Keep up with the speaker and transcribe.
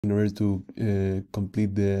In order to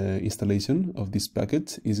complete the installation of this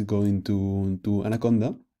package is going to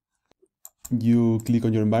Anaconda. You click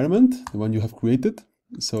on your environment, the one you have created.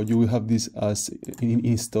 So you will have this as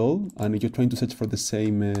install, and if you're trying to search for the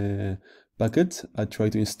same package I try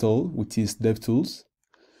to install, which is Devtools,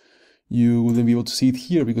 you wouldn't be able to see it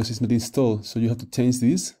here because it's not installed. So you have to change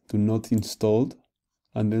this to not installed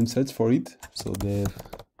and then search for it. So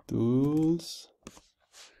Devtools,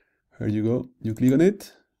 here you go, you click on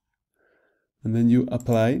it and then you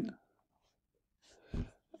apply,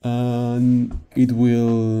 and it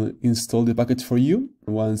will install the package for you.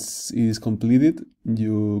 Once it is completed,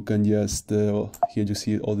 you can just here you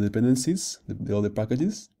see all the dependencies, all the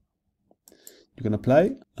packages. You can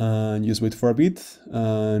apply and just wait for a bit,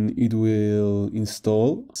 and it will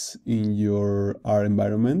install in your R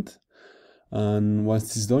environment. And once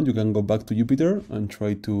this is done, you can go back to Jupyter and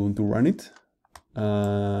try to run it,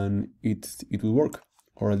 and it will work,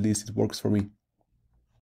 or at least it works for me.